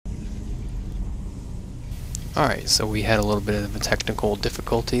Alright, so we had a little bit of a technical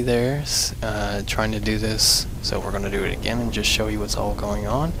difficulty there trying to do this, so we're going to do it again and just show you what's all going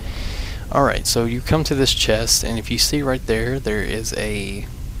on. Alright, so you come to this chest, and if you see right there, there is a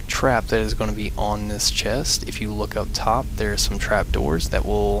trap that is going to be on this chest. If you look up top, there are some trap doors that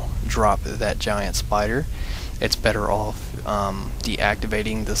will drop that giant spider. It's better off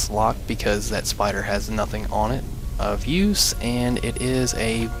deactivating this lock because that spider has nothing on it of use, and it is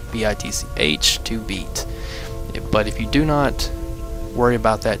a bitch to beat. But if you do not worry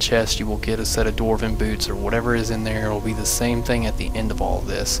about that chest, you will get a set of dwarven boots or whatever is in there. It will be the same thing at the end of all of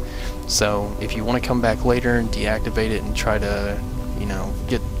this. So if you want to come back later and deactivate it and try to, you know,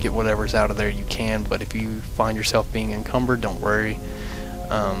 get whatever's out of there, you can. But if you find yourself being encumbered, don't worry.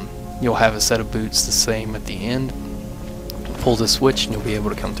 You'll have a set of boots the same at the end. Pull the switch and you'll be able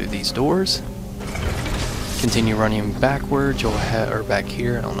to come through these doors. Continue running backwards. You'll have, or back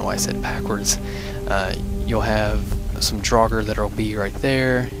here. I don't know why I said backwards. You'll have some Draugr that'll be right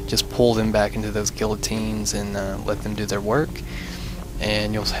there. Just pull them back into those guillotines and let them do their work.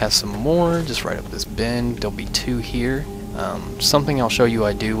 And you'll have some more just right up this bend. There'll be 2 here. Something I'll show you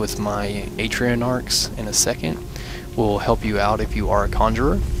I do with my Atrianarchs in a second will help you out if you are a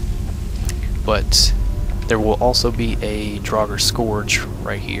conjurer. But there will also be a Draugr Scourge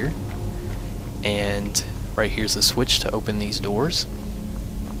right here. And right here's the switch to open these doors.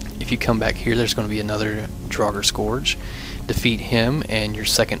 If you come back here, there's going to be another Draugr Scourge. Defeat him and your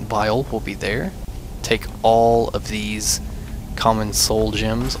second vial will be there. Take all of these common soul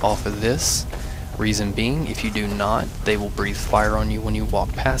gems off of this. Reason being, if you do not, they will breathe fire on you when you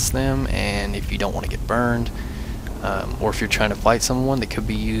walk past them, and if you don't want to get burned, or if you're trying to fight someone, they could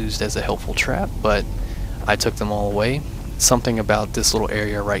be used as a helpful trap, but I took them all away. Something about this little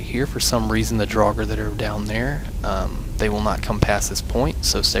area right here, for some reason the Draugr that are down there, they will not come past this point,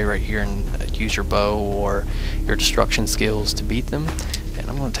 so stay right here and use your bow or your destruction skills to beat them. And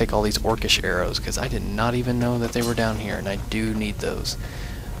I'm going to take all these orcish arrows because I did not even know that they were down here, and I do need those.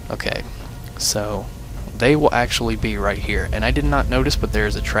 Okay, so they will actually be right here, and I did not notice, but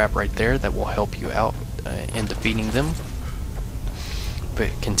there's a trap right there that will help you out in defeating them.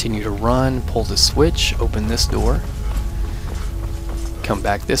 But continue to run, pull the switch, open this door, come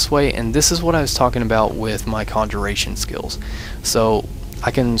back this way, and this is what I was talking about with my conjuration skills. So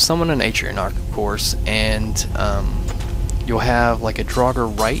I can summon an Atrianarch, of course, and you'll have like a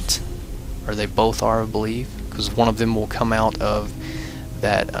Draugr right, or they both are, I believe, because one of them will come out of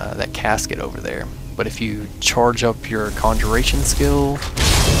that casket over there. But if you charge up your conjuration skill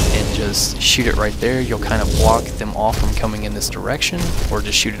and just shoot it right there, you'll kind of block them off from coming in this direction, or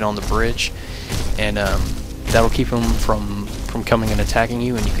just shoot it on the bridge, and that'll keep them from coming and attacking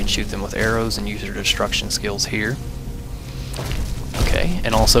you, and you can shoot them with arrows and use your destruction skills here. Okay,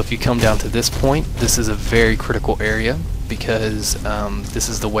 and also if you come down to this point, this is a very critical area because this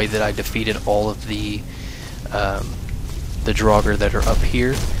is the way that I defeated all of the Draugr that are up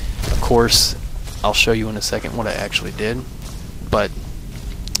here. Of course, I'll show you in a second what I actually did, but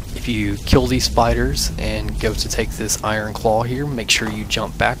if you kill these spiders and go to take this iron claw here, make sure you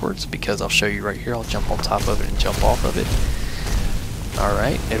jump backwards, because I'll show you right here. I'll jump on top of it and jump off of it.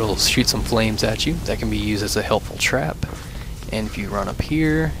 Alright, it'll shoot some flames at you that can be used as a helpful trap. And if you run up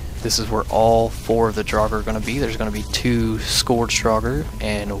here, this is where all 4 of the Draugr are going to be. There's going to be 2 Scourge Draugr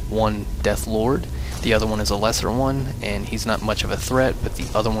and 1 Death Lord. The other one is a lesser one, and he's not much of a threat, but the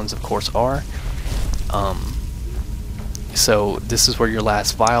other ones of course are. So this is where your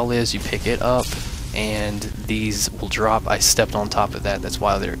last vial is. You pick it up and these will drop. I stepped on top of that, that's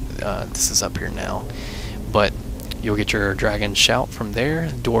why this is up here now. But you'll get your dragon shout from there.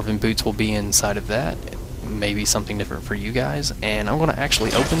 Dwarven boots will be inside of that. Maybe something different for you guys. And I'm going to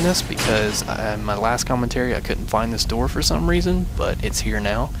actually open this because in my last commentary I couldn't find this door for some reason, but it's here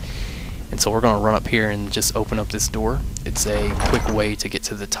now. And so we're going to run up here and just open up this door. It's a quick way to get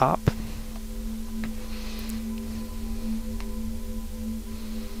to the top.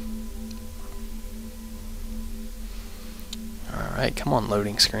 Alright, come on,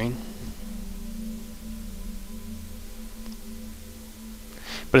 loading screen.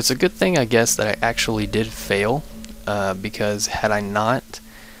 But it's a good thing, I guess, that I actually did fail, because had I not,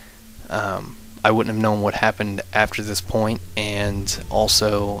 I wouldn't have known what happened after this point, and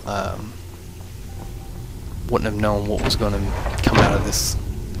also wouldn't have known what was going to come out of this.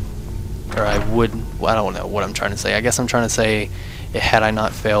 Or I don't know what I'm trying to say. I guess I'm trying to say, had I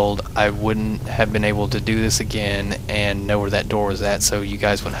not failed, I wouldn't have been able to do this again and know where that door was at, so you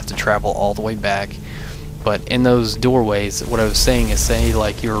guys wouldn't have to travel all the way back. But in those doorways, what I was saying is, say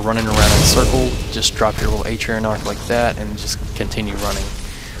like you were running around in a circle, just drop your little Atrianarch like that and just continue running.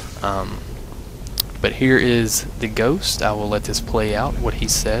 But here is the ghost. I will let this play out, what he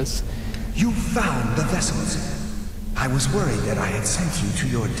says. You found the vessels. I was worried that I had sent you to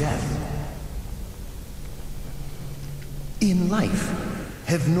your death. In life,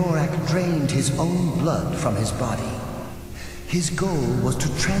 Hevnorak drained his own blood from his body. His goal was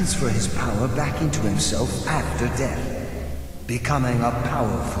to transfer his power back into himself after death, becoming a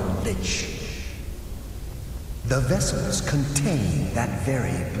powerful lich. The vessels contain that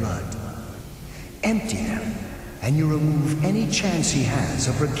very blood. Empty them, and you remove any chance he has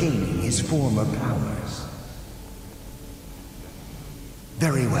of regaining his former powers.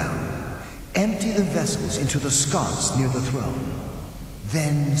 Very well. Empty the vessels into the sconce near the throne.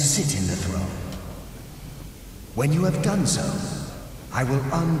 Then sit in the throne. When you have done so, I will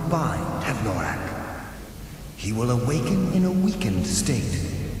unbind Hevnorak. He will awaken in a weakened state,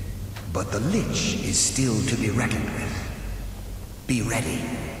 but the lich is still to be reckoned with. Be ready.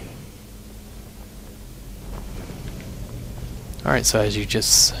 Alright, so as you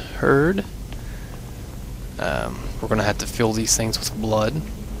just heard, we're going to have to fill these things with blood.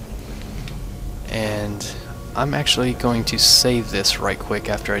 And I'm actually going to save this right quick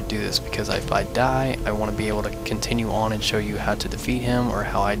after I do this, because if I die, I want to be able to continue on and show you how to defeat him or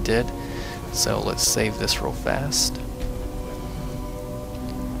how I did. So let's save this real fast.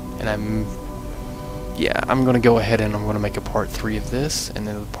 And I'm going to go ahead and I'm going to make a part 3 of this, and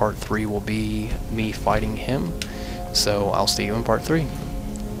then part 3 will be me fighting him. So I'll see you in part 3.